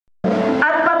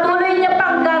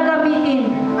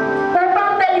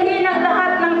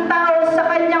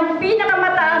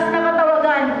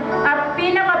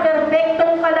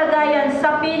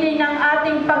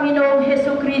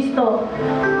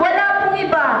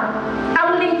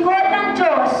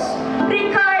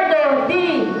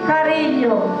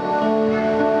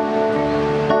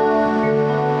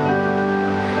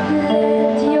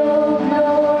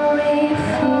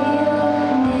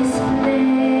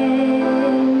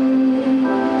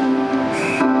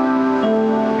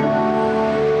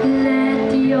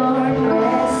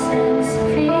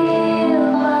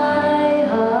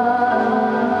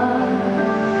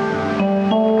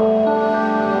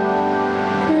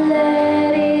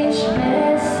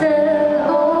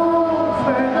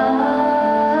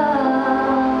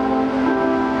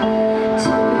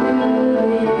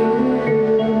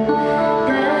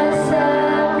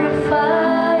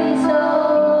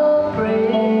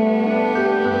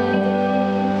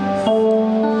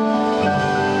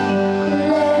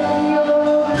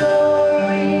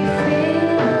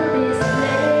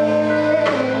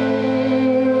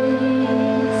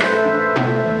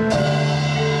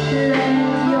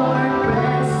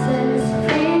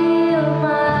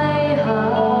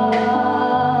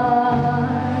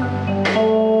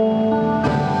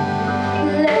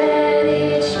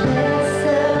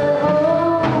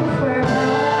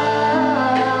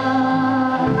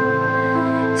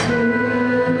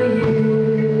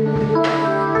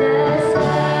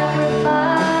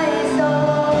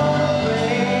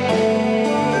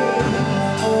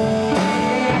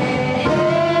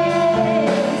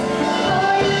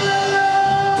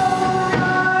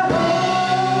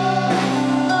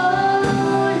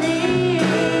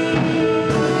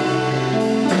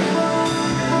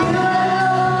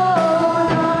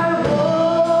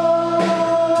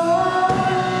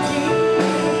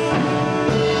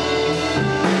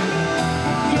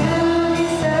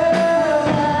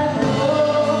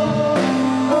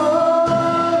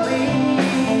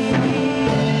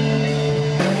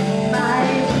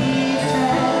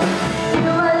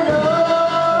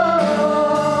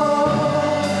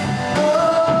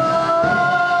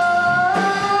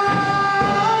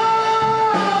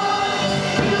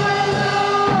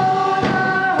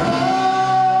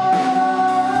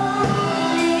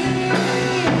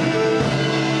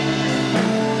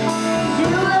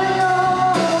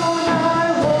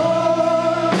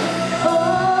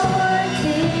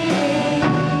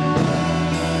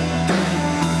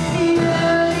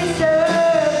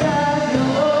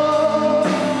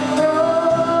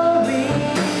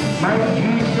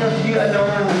ye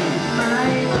alone.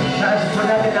 Taas po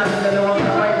natin ang dalawang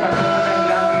kamay, patungo ng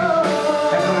langit,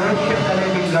 and worship the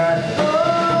living God.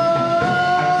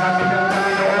 Ang sabi ng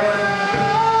Panginoon,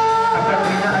 kapag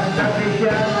pinaas natin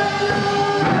siya,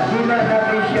 pinakila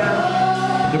natin siya,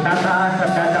 itataas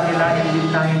at dadakilain din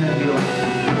tayo ng Diyos.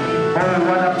 Oh,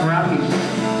 what a promise!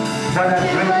 What a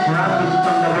great promise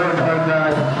from the Lord our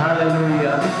God.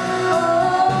 Hallelujah!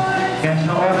 Kaya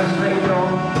sa oras na ito,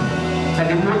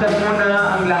 kalimutan mo na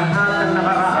ang lahat ng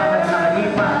nakaraan at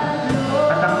nakalipas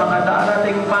at ang mga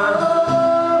darating pa,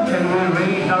 and we'll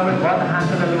raise our God hands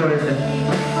to the Lord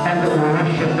and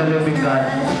worship the living God.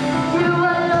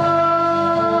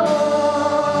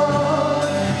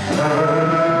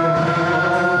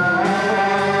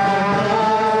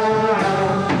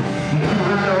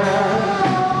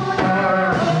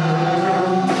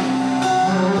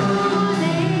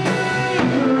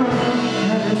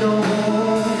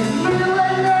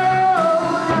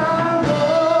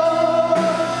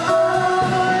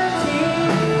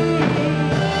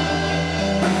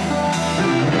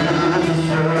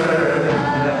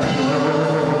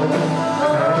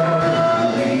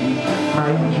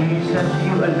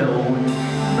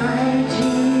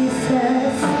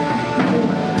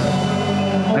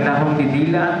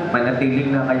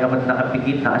 Manatiling na kayo at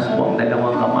nakapikit, taas po ang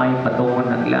dalawang kamay patungo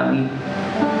ng langit.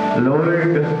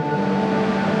 Lord,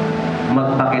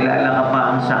 magpakilala ka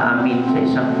pa sa amin sa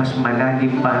isang mas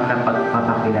malalim pa na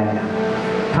pagpapakilala.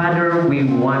 Father, we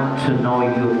want to know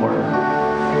you more.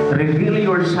 Reveal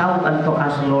yourself unto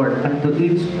us, Lord, unto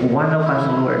each one of us,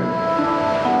 Lord,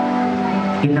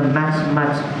 in a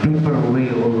much deeper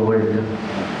way, O Lord.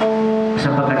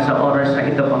 Sapagkat sa oras na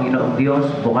ito, Panginoong Diyos,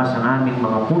 bukas ang aming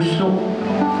mga puso.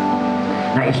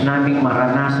 Nais naming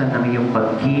maranasan ang iyong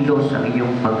pagkilos, ang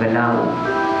iyong paggalaw.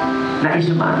 Nais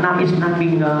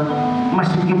naming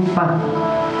masigit pa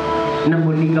na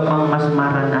muli ka pang mas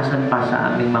maranasan pa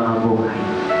sa aming mga buhay.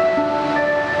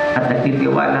 At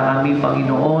nagtitiwala kami,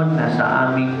 Panginoon, na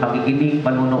sa aming pakikinig,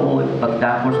 panunood,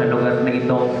 pagdako sa lugar na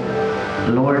ito,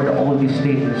 Lord, all these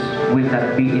things will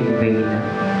not be in vain.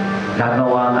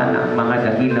 Gagawa nga ng mga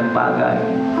dakilang bagay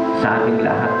sa aming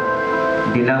lahat.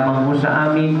 Hindi lamang mo sa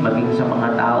amin, maging sa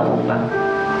mga tao ba,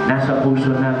 nasa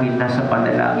puso namin, nasa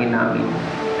panalangin namin,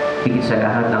 higit sa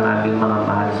lahat ng aming mga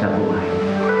mahal sa buhay.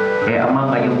 Kaya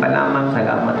Ama, ngayong pa lamang,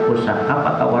 salamat po sa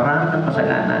kapatawaran ng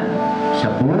kasalanan,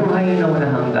 sa buhay na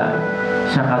walang hanggan,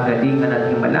 sa kagalingan at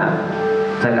himala,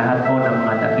 sa lahat po ng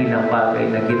mga dakilang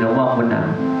bagay na ginawa mo na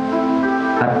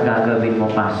at gagawin mo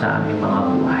pa sa aming mga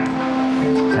buhay.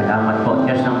 Salamat po,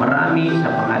 Diyos ng marami, sa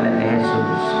pangalan ni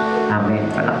Jesus. Amen.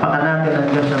 Palakpakan natin ang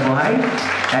Diyos sa buhay.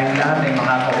 Dahil lahat ay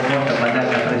makakaupo sa banal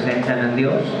na presensya ng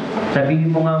Diyos.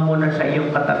 Sabihin mo nga muna sa iyong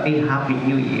katabi, Happy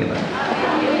New Year.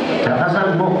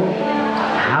 Tatasan mo,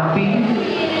 Happy,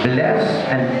 Blessed,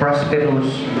 and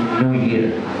Prosperous New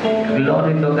Year.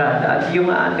 Glory to God. At yung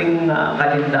ating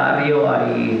kalendaryo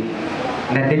ay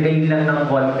na-delay lang ng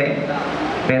konti.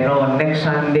 Pero next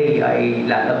Sunday ay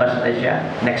lalabas na siya.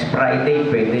 Next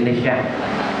Friday, pwede na siya.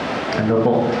 Ano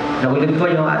po? Naulit ko,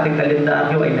 yung ating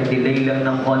kalendaryo ay na-delay lang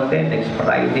ng konti. Next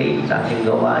Friday, sa ating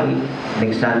gawain.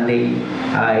 Next Sunday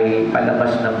ay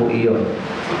palabas na po iyon.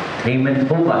 Amen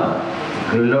po ba?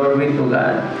 Glory to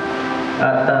God.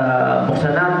 At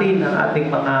buksan natin ang ating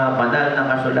mga banal na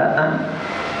kasulatan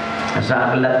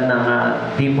sa aklat ng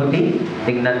Timothy.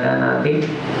 Tingnan nga natin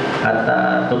at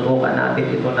tutukan natin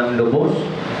ito ng lubos.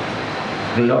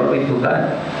 Glory to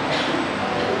God.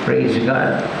 Praise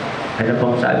God. Ano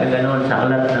pong sabi ganon sa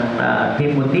aklat ng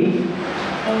Timothy?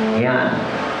 Yan.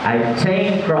 I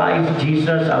thank Christ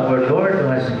Jesus our Lord who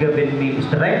has given me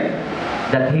strength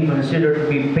that He considered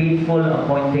me faithful,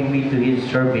 appointing me to His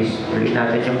service. Ulit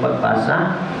natin yung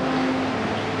pagbasa.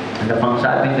 Ano pang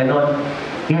sabi ganon?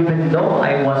 Even though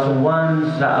I was once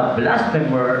a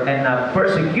blasphemer and a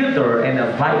persecutor and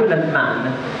a violent man,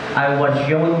 I was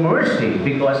shown mercy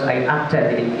because I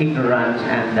acted in ignorance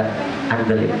and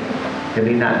unbelief.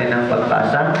 Sabi natin ang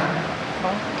pagbasa.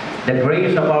 The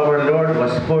grace of our Lord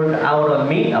was poured out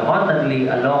on me abundantly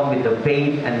along with the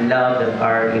faith and love that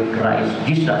are in Christ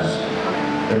Jesus.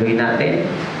 Sabi natin.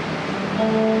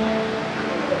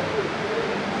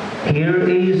 Here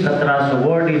is a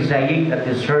trustworthy saying that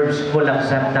deserves full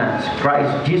acceptance.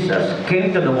 Christ Jesus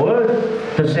came to the world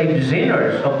to save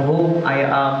sinners, of whom I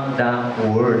am the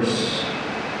worst.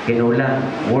 Kinulang,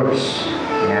 worst.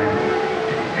 Yan.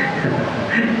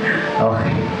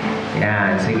 Okay.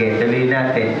 Yan. Sige, tuloy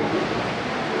natin.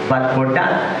 But for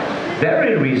that,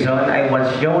 very reason I was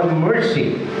shown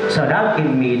mercy, so that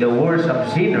in me, the worst of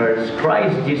sinners,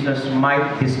 Christ Jesus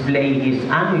might display His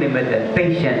unlimited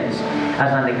patience as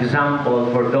an example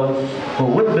for those who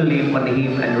would believe on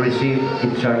Him and receive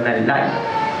eternal life.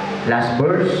 Last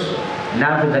verse,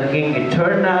 now to the King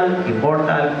eternal,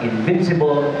 immortal,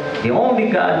 invincible, the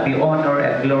only God, be honor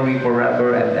and glory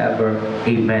forever and ever.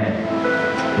 Amen.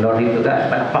 Glory to God.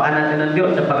 Palakpakan natin ng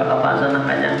Diyos sa pagkakabasa ng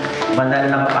kanyang banal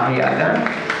na kapahayagan.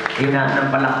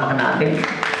 Palakpak natin.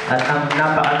 At ang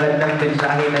napakagandang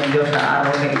mensahe ng Diyos sa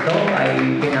araw na ito ay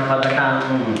pinamagatang,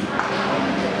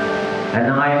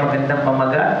 ano nga yung magandang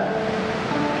pamagat?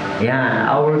 Yan,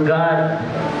 our God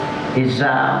is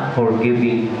a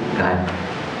forgiving God.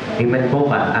 Amen po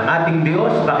ba? Ang ating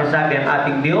Diyos, bakit sabi ang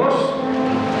ating Diyos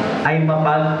ay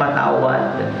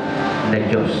mapagpatawad na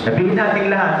Diyos. Sabihin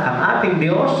natin lahat, ang ating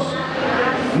Diyos,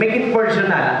 make it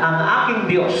personal, ang aking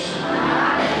Diyos.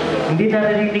 Hindi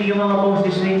naririnig yung mga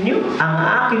boses ninyo. Ang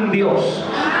aking Diyos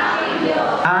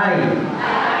ay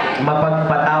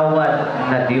mapagpatawad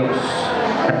na Diyos.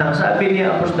 At ang sabi ni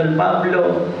Apostol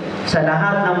Pablo, sa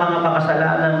lahat ng mga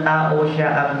makasalanang tao, siya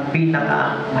ang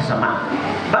pinakamasama.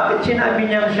 Bakit sinabi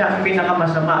niya siya ang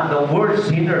pinakamasama? The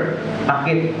worst sinner.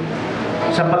 Bakit?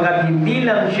 Sapagkat hindi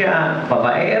lang siya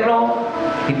babaero,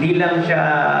 hindi lang siya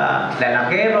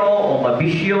lalakero o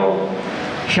mabisyo,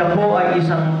 siya po ay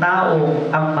isang tao,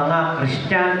 ang mga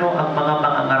Kristiyano, ang mga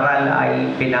mangangaral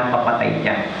ay pinapapatay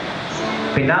niya.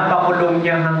 Pinapakulong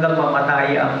niya hanggang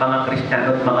mamatay ang mga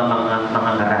Kristiyano at mga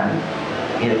mangangaral.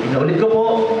 Inulit ko po,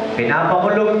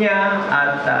 pinapakulong niya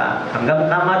at hanggang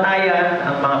kamatayan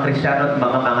ang mga Kristiyano at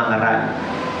mga mangangaral.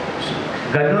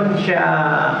 Ganun siya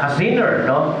ka-sinner,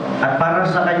 no? At para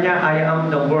sa kanya, I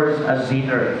am the worst as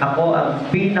sinner. Ako ang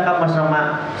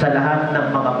pinakamasama sa lahat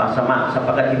ng mga masama.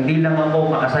 Sapagkat hindi lang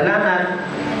ako makasalanan,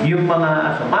 yung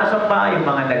mga sumasamba, yung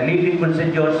mga naglilingkod sa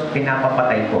Diyos,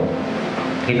 pinapapatay ko.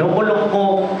 Kinukulong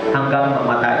ko hanggang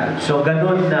mamatay. So,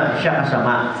 ganun na siya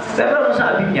kasama. Pero ang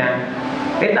sabi niya,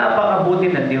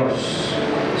 napakabuti ng Diyos.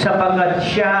 Sapagkat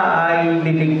siya ay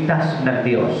niligtas ng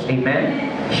Diyos. Amen?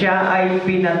 Siya ay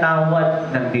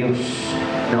pinatawad ng Diyos.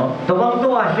 No?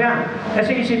 Tuwang-tuwa siya.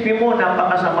 Kasi isipin mo,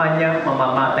 napakasama niya,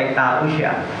 mamamatay tao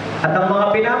siya. At ang mga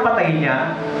pinapatay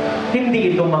niya,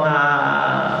 hindi ito mga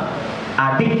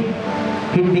adik,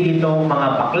 hindi ito mga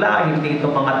bakla, hindi ito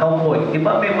mga tomboy. Di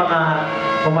ba may mga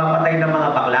pumapatay ng mga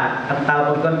bakla? Ang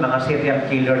tawag doon, mga serial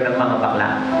killer ng mga bakla.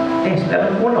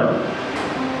 Meron po nun.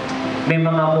 May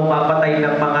mga pumapatay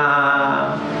ng mga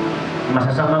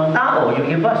masasamang tao. Yung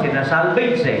iba,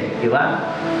 sinasalvage di ba?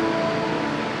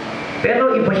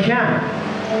 Pero iba siya.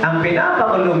 Ang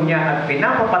pinapakulong niya at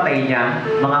pinapapatay niya,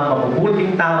 mga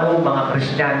mabubuting tao, mga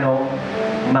Kristiyano,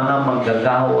 mga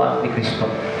manggagawa ni Kristo.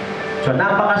 So,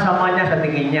 napakasama niya sa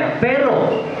tingin niya.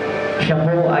 Pero, siya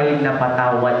po ay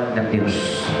napatawad ng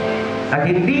Diyos. At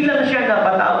hindi lang siya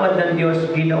napatawad ng Diyos,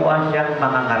 ginawa siyang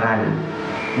mangangaral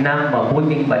ng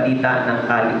mabuting balita ng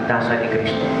kaligtasan ni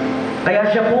Kristo. Kaya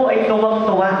siya po ay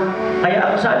tuwang-tuwa. Kaya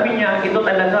ang sabi niya, ito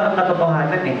talaga ang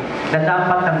katotohanan na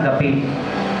dapat tanggapin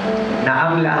na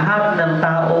ang lahat ng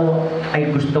tao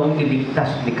ay gustong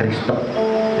iligtas ni Kristo.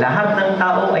 Lahat ng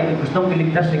tao ay gustong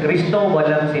iligtas si Kristo,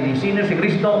 walang sinisino si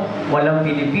Kristo, walang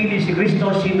pinipili si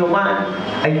Kristo, sino man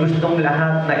ay gustong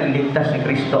lahat na iligtas si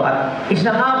Kristo. At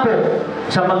isa nga po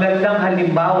sa magandang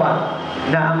halimbawa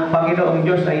na ang Panginoong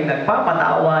Diyos ay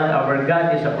nagpapatawad, our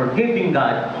God is a forgiving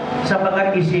God,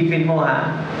 sapagkat isipin mo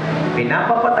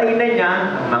pinapapatay na niya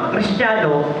ang mga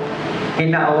Kristiyano,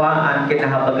 kinaawaan,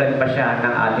 kinahabagan pa siya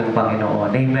ng ating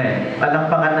Panginoon. Amen.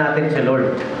 Palakpakan natin si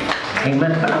Lord.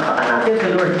 Amen. Palakpakan natin si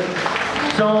Lord.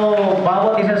 So,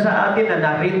 bawat isa sa atin na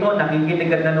narito,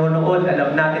 nakikinig at nanonood,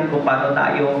 alam natin kung paano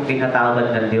tayo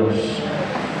pinatawad ng Diyos.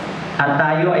 At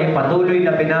tayo ay patuloy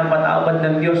na pinapatawad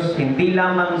ng Diyos, hindi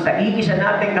lamang sa iisa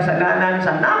nating kasalanan,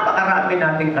 sa napakarami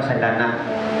nating kasalanan.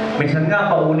 Minsan nga,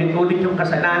 paulit-ulit yung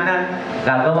kasalanan,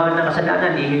 gagawa ng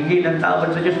kasalanan, ihingi ng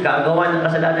tawad sa Diyos, gagawa ng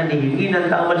kasalanan, ihingi ng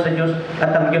tawad sa Diyos,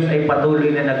 at ang Diyos ay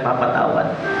patuloy na nagpapatawad.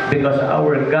 Because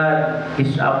our God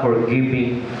is a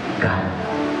forgiving God.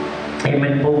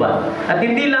 Amen po ba? At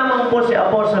hindi lamang po si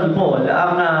Apostle Paul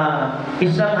ang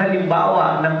isang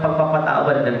halimbawa ng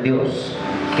pagpapatawad ng Diyos.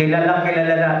 Kilala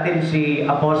natin si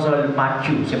Apostle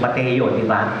Matthew, si Mateo, di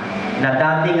ba? Na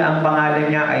dating ang pangalan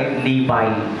niya ay Levi.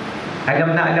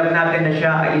 Alam natin na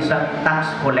siya ay isang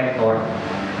tax collector.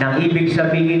 Nang ibig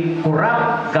sabihin,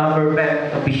 corrupt government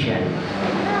official.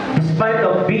 Despite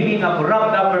of being a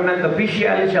corrupt government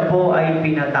official, siya po ay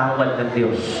pinatawad ng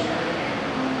Diyos.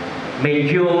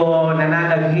 Medyo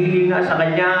nananaghiling nga sa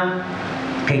kanya,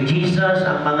 kay Jesus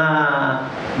ang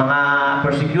mga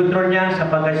persecutor niya,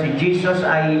 sapagkat si Jesus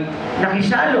ay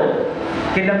nakisalo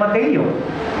kina Mateo.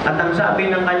 At ang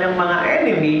sabi ng kanyang mga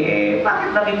enemy,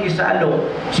 bakit nakikisalo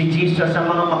si Jesus sa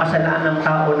mga makasalanang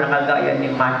tao na kagaya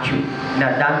ni Matthew,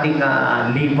 na dating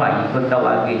Levi, kung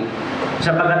tawagin.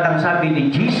 Sapagkat ang sabi ni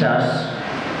Jesus,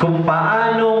 kung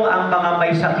paano ang mga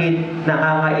may sakit na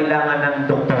nangangailangan ng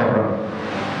doktor,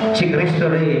 si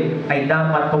Kristo rin ay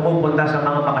dapat pumupunta sa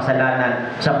mga makasalanan,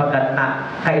 sapagkat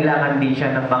kailangan din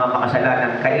siya ng mga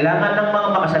makasalanan. Kailangan ng mga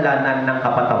makasalanan ng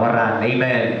kapatawaran.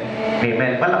 Amen.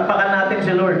 Amen. Palakpakan natin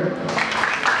si Lord.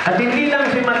 At hindi lang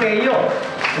si Mateo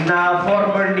na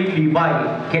formerly Levi.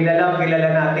 Kilala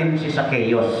natin si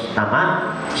Zacchaeus. Tama?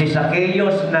 Si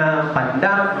Zacchaeus na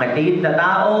pandak, maliit na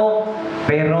tao,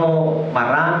 pero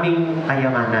maraming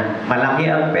kayamanan. Malaki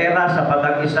ang pera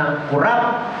sapagkat isang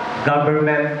corrupt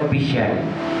government official.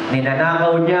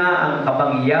 Ninanakaw niya ang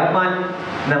kapangyaman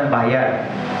ng bayan.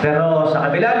 Pero sa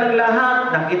kabila ng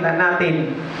lahat, nakita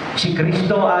natin si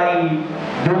Kristo ay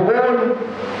doon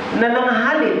na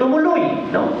nanghali, tumuloy.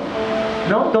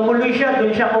 Tumuloy siya,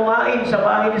 doon siya kumain sa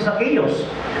bahay ni Zacchaeus.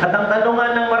 At ang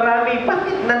tanongan ng marami,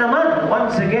 bakit na naman?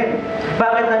 Once again,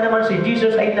 bakit na naman si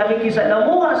Jesus ay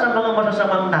nakikisalamuha sa mga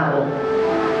masasamang tao?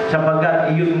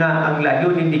 Sapagkat yun na ang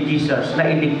layunin ni Jesus, na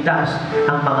iligtas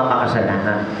ang mga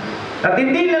makasalanan. At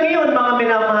hindi lang yun, mga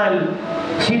minamahal,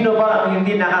 sino ba ang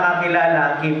hindi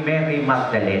nakakakilala kay Mary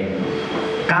Magdalene?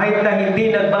 Kahit na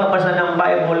hindi nagbabasa ng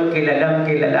Bible, kilala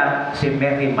si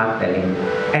Mary Magdalene.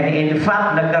 And in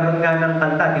fact, nagkaroon nga ng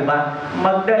kanta, di ba?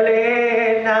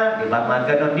 Magdalena, di ba? Mga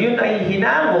ganun. Yun ay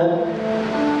hinango.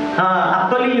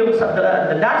 Actually,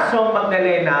 that song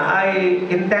Magdalena ay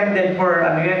intended for,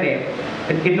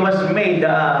 it was made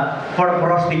for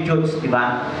prostitutes, di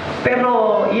ba?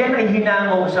 Pero yan ay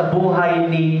hinango sa buhay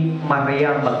ni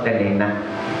Maria Magdalena.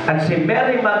 At si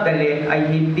Mary Magdalene ay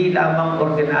hindi lamang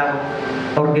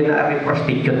ordinary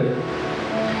prostitute.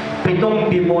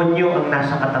 7 demonyo ang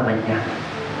nasa katawan niya.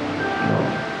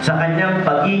 Sa kanyang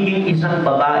pagiging isang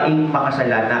babaeng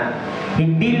makasalanan.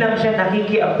 Hindi lang siya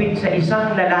nakikiapit sa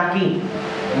isang lalaki.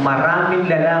 Maraming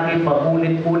lalaki,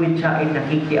 paulit-ulit siya ay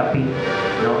nakikiapit.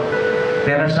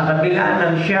 Pero sa kabila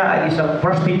ng siya ay isang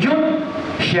prostitute,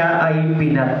 siya ay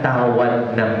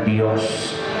pinatawad ng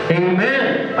Diyos.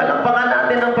 Amen! Palakpakan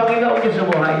natin ang Panginoon Diyos sa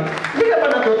buhay. Hindi ka ba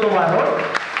natutuwa ron?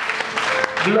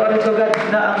 Glory to God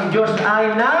na ang Diyos ay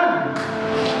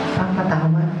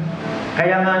nagpapatawad.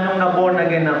 Kaya nga nung na-born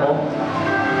again ako,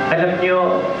 alam nyo,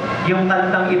 yung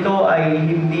kantang ito ay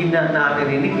hindi na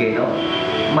naririnig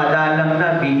Madalang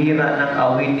na, bihira ng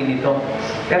awitin ito.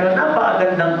 Pero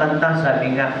napakagandang kanta,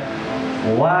 sabi nga,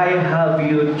 why have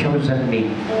you chosen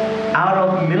me? Out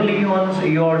of millions,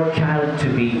 your child to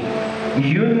be.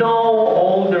 You know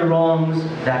all the wrongs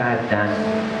that I've done.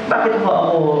 Bakit mo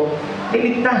ako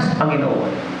niligtas, Panginoon?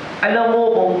 Alam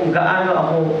mo kung gaano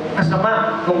ako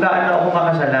kasama, kung gaano ako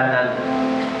makasalanan.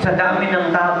 Sa dami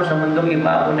ng tao sa mundong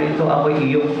ibabaw na ito, ako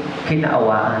iyong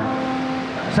kinaawaan.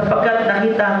 Sapagkat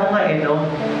nakita ko nga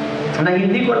na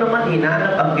hindi ko naman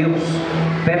hinanap ang Diyos,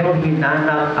 pero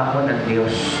hinanap ako ng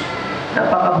Diyos.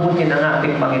 Napakabuti ng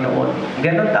ating Panginoon.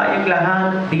 Ganon tayong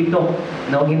lahat dito.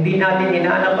 Hindi natin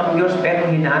hinanap ang Diyos, pero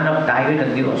hinanap tayo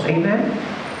ng Diyos. Amen?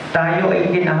 Tayo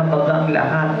ay kinahabagang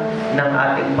lahat ng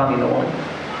ating Panginoon.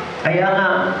 Kaya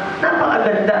nga,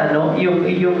 napakaganda, yung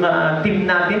team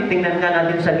natin, tingnan nga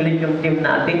natin saglit yung team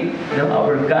natin.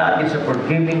 Our God is a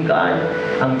forgiving God.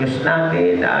 Ang Diyos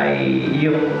natin ay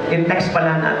in-text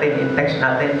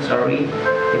natin.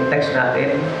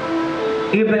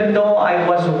 Even though I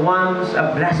was once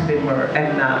a blasphemer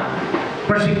and a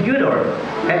persecutor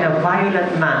and a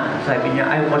violent man, sabi niya,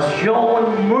 I was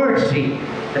shown mercy.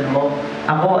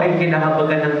 Ako ay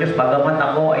kinahabagan ng Diyos, bagamat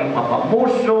ako ay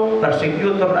mapamuso,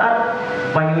 persecutor at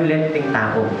violenting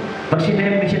tao. Pag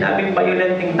sinabing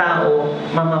violenting tao,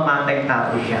 mamamatay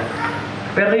tao siya.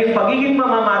 Pero yung pagiging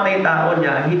mamamatay tao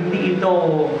niya, hindi ito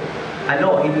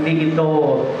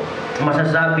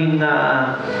masasabing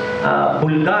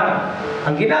bulgar.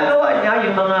 Ang ginagawa niya,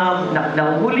 yung mga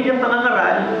nahuhuli niyang mga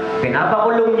ngaral,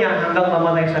 pinapakulong niya hanggang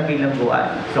mamatay sa bilangguan.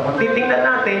 So kung titingnan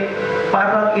natin,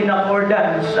 parang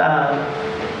in-accordan sa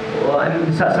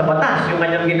batas yung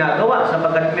kanyang ginagawa,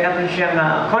 sapagkat meron siyang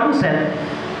consent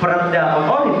from the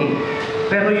authority.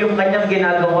 Pero yung kanyang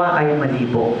ginagawa ay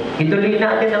malibo. Ituloy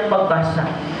natin ang pagbasa.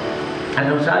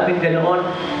 Anong sabing ganoon?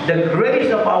 The grace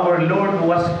of our Lord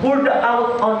was poured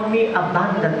out on me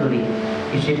abundantly.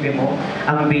 Isipin mo,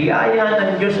 ang biyaya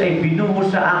ng Diyos ay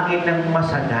binuhos sa akin ng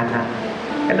masagana.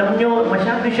 Alam nyo,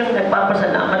 masyado siyang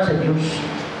nagpapasalamat sa Diyos.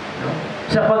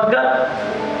 Sapagkat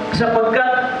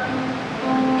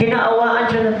Kinaawaan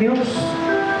siya ng Diyos.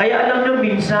 Kaya alam nyo,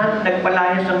 minsan,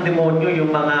 nagpalayas ng demonyo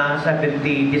yung mga 70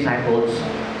 disciples.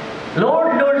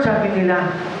 Lord, Lord, sabi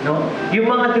nila, no? Yung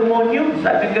mga demonyo,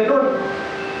 sabi ganun,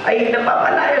 ay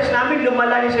napapalayas namin,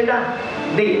 lumalayas sila.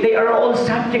 They are all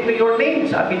subject to your name,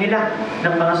 sabi nila,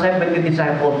 ng mga 70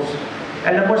 disciples.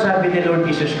 Alam mo, sabi ni Lord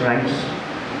Jesus Christ,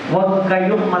 huwag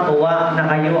kayong matuwa na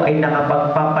kayo ay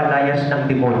nakapagpapalayas ng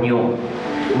demonyo.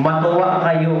 Matuwa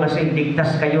kayo kasi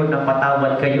ligtas kayo,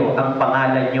 napatawad kayo. Ang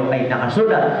pangalan nyo ay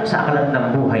nakasulat sa aklat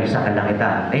ng buhay sa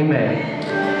kalangitan. Amen.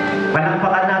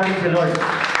 Palakpakan natin si Lord.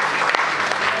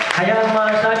 Kaya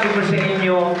masabi ko sa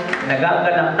inyo,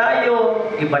 nagagalak tayo,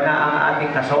 iba na ang ating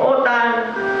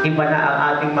kasuotan, iba na ang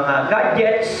ating mga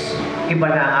gadgets, iba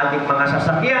na ang ating mga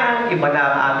sasakyan, iba na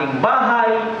ang ating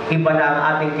bahay, iba na ang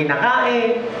ating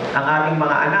kinakain, ang ating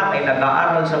mga anak ay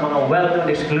nag-aaral sa mga well-known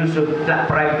exclusive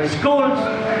private schools,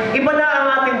 iba na ang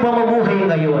ating pamumuhay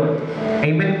ngayon.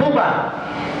 Amen po ba?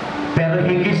 Pero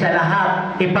higit sa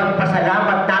lahat,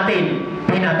 ipagpasalamat natin,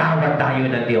 pinatawad tayo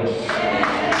ng Diyos.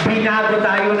 Binago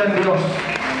tayo ng Diyos.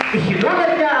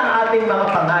 Isinulat niya ang ating mga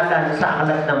pangalan sa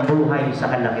aklat ng buhay sa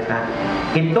kalangitan.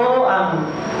 Ito ang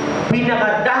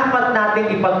pinakadapat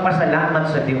natin ipagpasalamat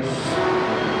sa Diyos.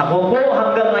 Ako po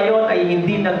hanggang ngayon ay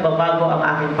hindi nagbabago ang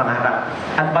aking pangarap.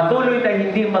 At patuloy na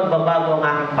hindi magbabago ang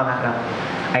aking pangarap.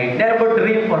 I never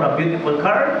dream for a beautiful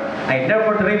car. I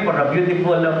never dream for a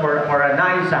beautiful, for a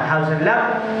nice house and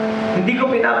lot. Hindi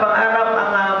ko pinapangarap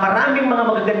ang maraming mga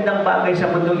magagandang bagay sa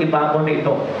mundong ibabaw na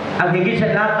ito. Ang higit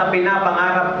sa lahat na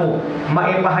pinapangarap ko,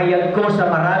 maipahayag ko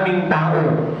sa maraming tao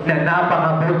na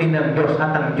napakabuti ng Diyos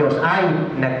at ang Diyos ay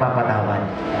nagpapatawad.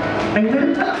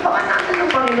 Amen. Palakpakan natin ng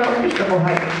Panginoon Diyos na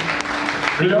buhay.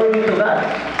 Glory to God.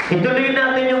 Ituloy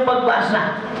natin yung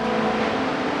pagbasa.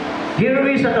 Here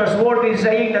is a trustworthy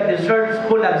saying that deserves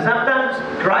full acceptance.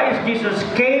 Christ Jesus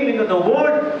came into the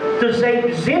world to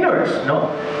save sinners. No?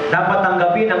 Dapat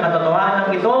tanggapin ang katotohanan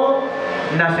ito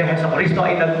na si Jesucristo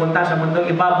ay nagpunta sa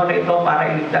mundong ibabaw na ito para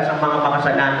iligtas ang mga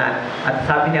makasalanan. At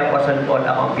sabi niya, Apostle Paul,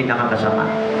 ako ang pinakakasama.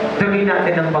 Tuloy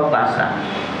natin ang pagbasa.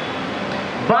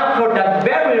 But for that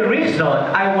very reason,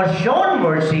 I was shown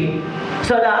mercy,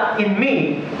 so that in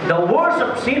me, the worst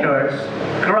of sinners,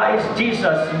 Christ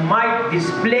Jesus might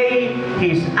display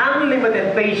His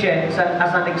unlimited patience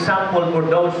as an example for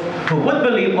those who would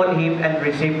believe on Him and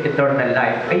receive eternal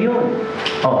life. Ayun.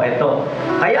 Oh, ito.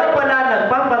 Kaya pala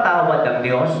nagpapatawad ang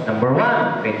Diyos. Number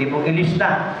one, pwede mong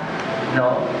ilista.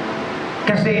 No?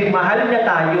 Kasi mahal niya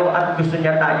tayo at gusto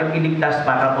niya tayong iligtas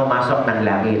para pumasok ng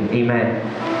langit. Amen.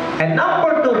 And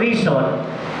number two reason,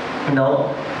 no,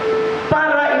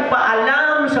 para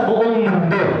ipaalam sa buong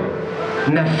mundo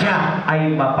na siya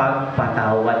ay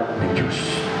mapagpatawad ng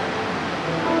Diyos.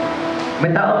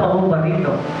 May tao pa ho ba rito?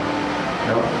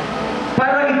 No?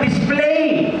 Para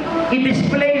i-display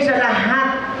sa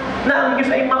lahat na ang Diyos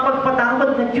ay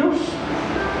mapagpatawad ng Diyos.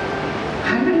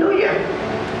 Hallelujah!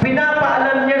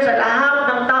 Pinapaalam niya sa lahat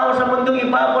ng tao sa mundong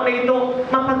ibabaw na ito,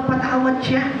 mapagpatawad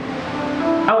siya.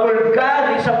 Our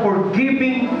God is a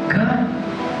forgiving God.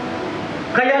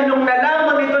 Kaya nung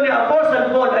nalaman ito ni Apostle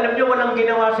Paul, alam niyo walang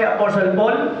ginawa si Apostle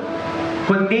Paul,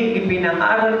 kundi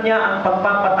ipinangaral niya ang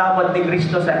pagpapatawad ni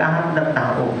Kristo sa lahat ng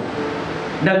tao.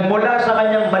 Nagmula sa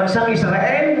kanyang bansang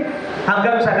Israel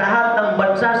hanggang sa lahat ng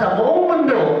bansa sa buong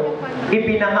mundo,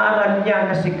 ipinangaral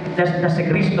niya na si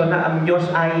Kristo na ang Diyos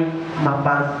ay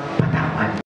mapagpatawad.